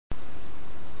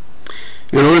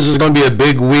You know, this is going to be a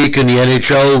big week in the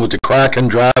NHL with the Kraken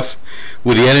draft,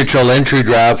 with the NHL entry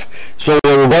draft. So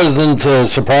it wasn't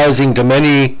surprising to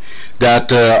many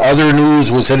that other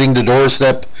news was hitting the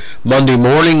doorstep Monday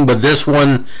morning. But this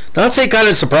one, not say kind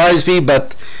of surprised me,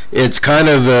 but it's kind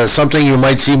of something you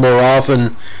might see more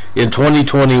often in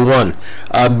 2021.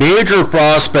 A major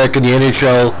prospect in the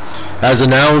NHL has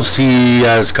announced he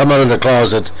has come out of the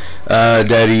closet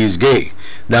that he's gay.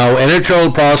 Now,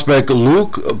 NHL prospect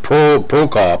Luke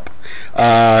Prokop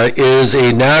is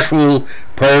a Nashville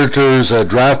Predators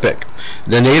draft pick.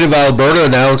 The native Alberta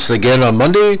announced again on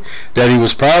Monday that he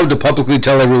was proud to publicly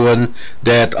tell everyone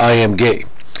that I am gay.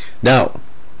 Now,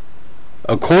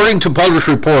 according to published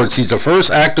reports, he's the first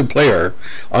active player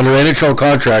under NHL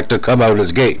contract to come out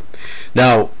as gay.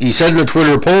 Now, he said in a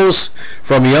Twitter post,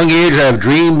 "From a young age I have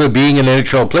dreamed of being an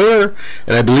NHL player,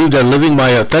 and I believe that living my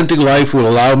authentic life will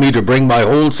allow me to bring my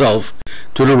whole self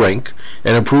to the rink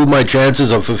and improve my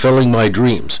chances of fulfilling my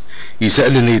dreams," he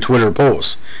said in a Twitter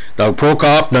post. Now,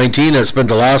 Prokop, 19, has spent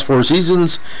the last 4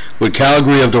 seasons with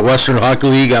Calgary of the Western Hockey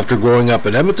League after growing up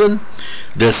in Edmonton.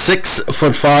 The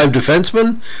 6'5"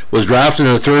 defenseman was drafted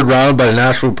in the 3rd round by the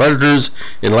Nashville Predators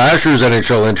in last year's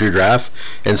NHL entry draft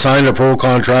and signed a pro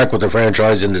contract with the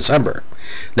franchise in December.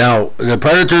 Now, the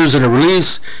Predators, in a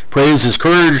release, praised his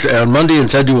courage on Monday and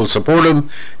said they will support him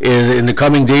in the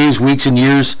coming days, weeks, and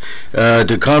years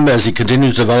to come as he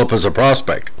continues to develop as a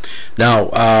prospect.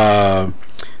 Now,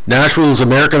 Nashville's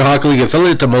American Hockey League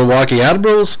affiliate, the Milwaukee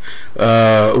Admirals,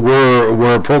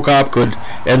 where Prokop could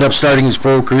end up starting his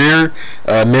pro career,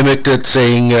 mimicked it,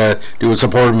 saying they would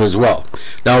support him as well.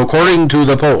 Now, according to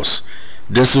the Post,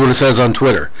 this is what it says on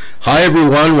Twitter. "Hi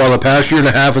everyone, while the past year and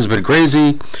a half has been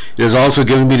crazy, it has also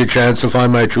given me the chance to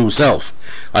find my true self.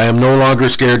 I am no longer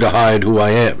scared to hide who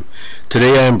I am.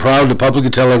 Today I am proud to publicly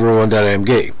tell everyone that I am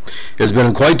gay. It has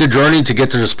been quite the journey to get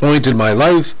to this point in my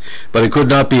life, but I could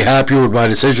not be happier with my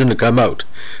decision to come out.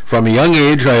 From a young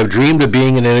age I have dreamed of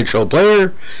being an NHL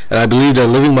player, and I believe that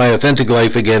living my authentic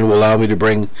life again will allow me to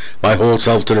bring my whole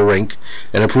self to the rink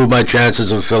and improve my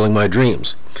chances of fulfilling my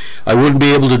dreams. I wouldn't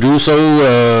be able to do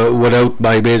so without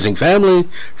my amazing family,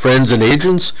 friends, and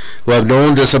agents who have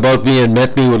known this about me and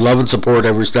met me with love and support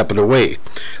every step of the way.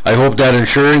 I hope that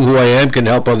ensuring who I am can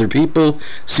help other people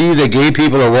see that gay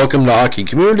people are welcome to the hockey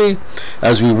community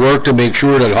as we work to make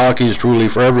sure that hockey is truly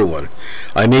for everyone.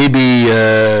 I may be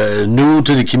new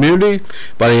to the community,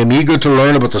 but I am eager to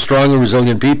learn about the strong and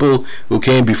resilient people who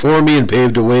came before me and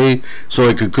paved the way so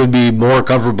it could be more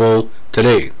comfortable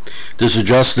today. This is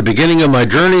just the beginning of my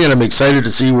journey, and I'm excited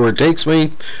to see where it takes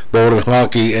me, both in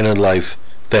hockey and in life.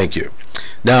 Thank you."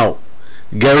 Now,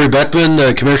 Gary Bettman,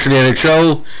 the commissioner of the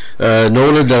NHL,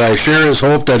 noted that I share his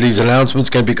hope that these announcements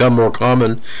can become more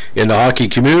common in the hockey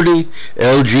community.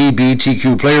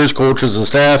 LGBTQ players, coaches, and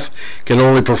staff can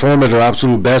only perform at their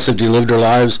absolute best if they live their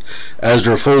lives as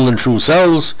their full and true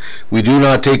selves. We do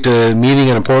not take the meaning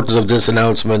and importance of this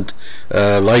announcement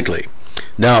lightly.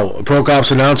 Now,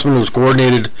 Prokop's announcement was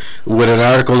coordinated with an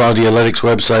article on the Athletics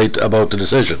website about the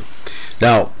decision.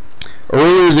 Now,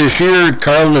 earlier this year,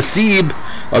 Carl Nassib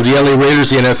of the LA Raiders,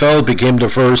 the NFL, became the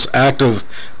first active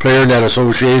player in that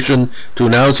association to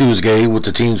announce he was gay with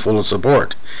the team's full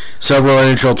support. Several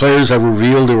NHL players have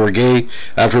revealed they were gay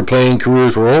after playing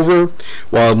careers were over,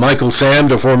 while Michael Sam,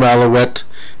 the former Alouette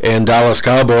and Dallas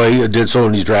Cowboy, did so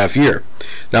in his draft year.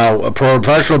 Now,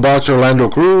 professional boxer Orlando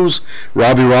Cruz,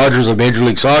 Robbie Rogers of Major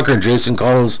League Soccer, and Jason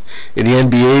Collins in the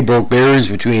NBA broke barriers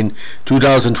between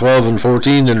 2012 and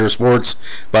 14 in their sports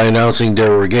by announcing they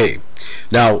were gay.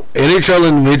 Now, NHL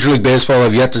and Major League Baseball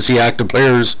have yet to see active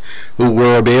players who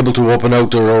were able to open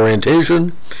out their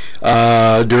orientation.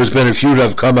 There's been a few that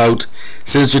have come out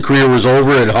since the career was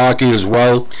over, in hockey as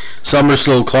well. Some are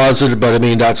still closeted, but I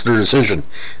mean, that's their decision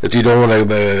if you don't want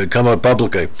to come out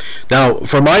publicly. Now,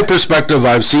 from my perspective,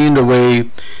 I've seen the way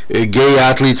gay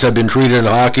athletes have been treated in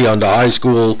hockey on the high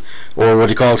school or what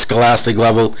you call scholastic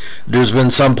level. There's been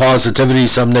some positivity,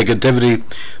 some negativity,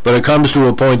 but it comes to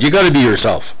a point you got to be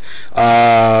yourself.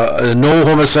 No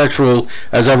homosexual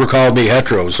has ever called me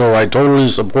hetero, so I totally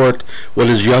support what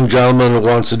this young gentleman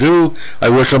wants to do. I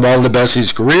wish him all the best in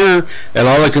his career, and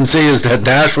all I can say is that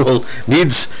Nashville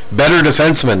needs better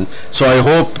defensemen, so I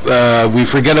hope we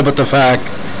forget about the fact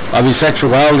of his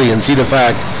sexuality and see the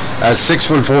fact as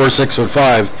 6'4",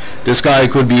 6'5", this guy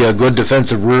could be a good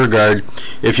defensive rear guard.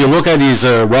 If you look at these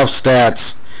rough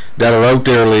stats that are out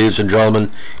there, ladies and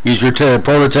gentlemen, he's your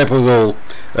prototypical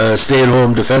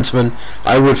stay-at-home defenseman.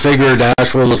 I would figure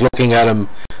Nashville is looking at him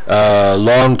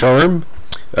long-term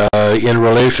in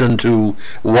relation to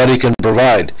what he can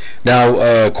provide.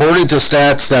 Now, according to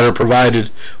stats that are provided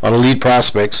on Elite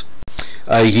Prospects,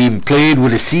 He played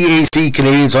with the CAC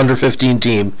Canadians under-15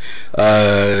 team,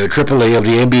 AAA of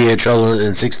the NBHL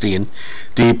in 16.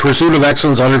 The Pursuit of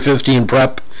Excellence under-15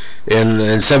 prep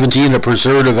in 17, the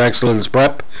Pursuit of Excellence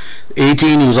prep.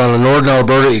 18, he was on the Northern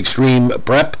Alberta Extreme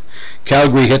prep.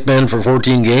 Calgary Hitman for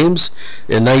 14 games.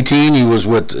 In 19, he was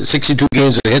with 62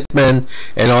 games with the Hitman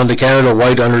and on the Canada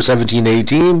White under-17A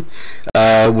team.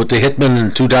 With the Hitman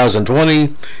in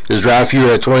 2020, his draft year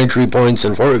had 23 points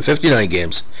in 59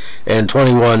 games. And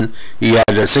 21, he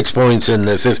had 6 points in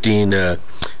 15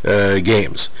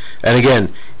 games. And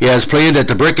again, he has played at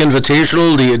the Brick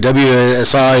Invitational, the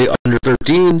WSI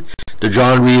under-13, the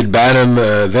John Reed Bantam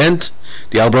event,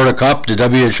 the Alberta Cup, the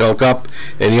WHL Cup,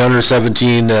 and the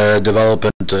under-17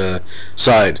 development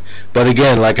side. But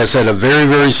again, like I said, a very,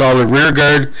 very solid rear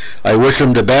guard. I wish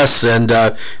him the best, and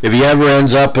if he ever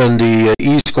ends up in the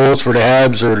East Coast for the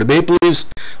Habs or the Maple Leafs,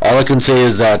 all I can say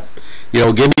is that, give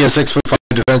me a 6'5"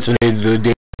 defenseman.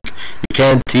 You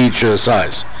can't teach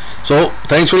size. So,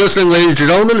 thanks for listening, ladies and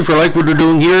gentlemen. If you like what we're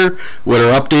doing here with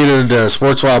our updated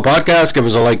Sports File podcast, give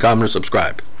us a like, comment, or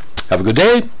subscribe. Have a good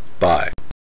day. Bye.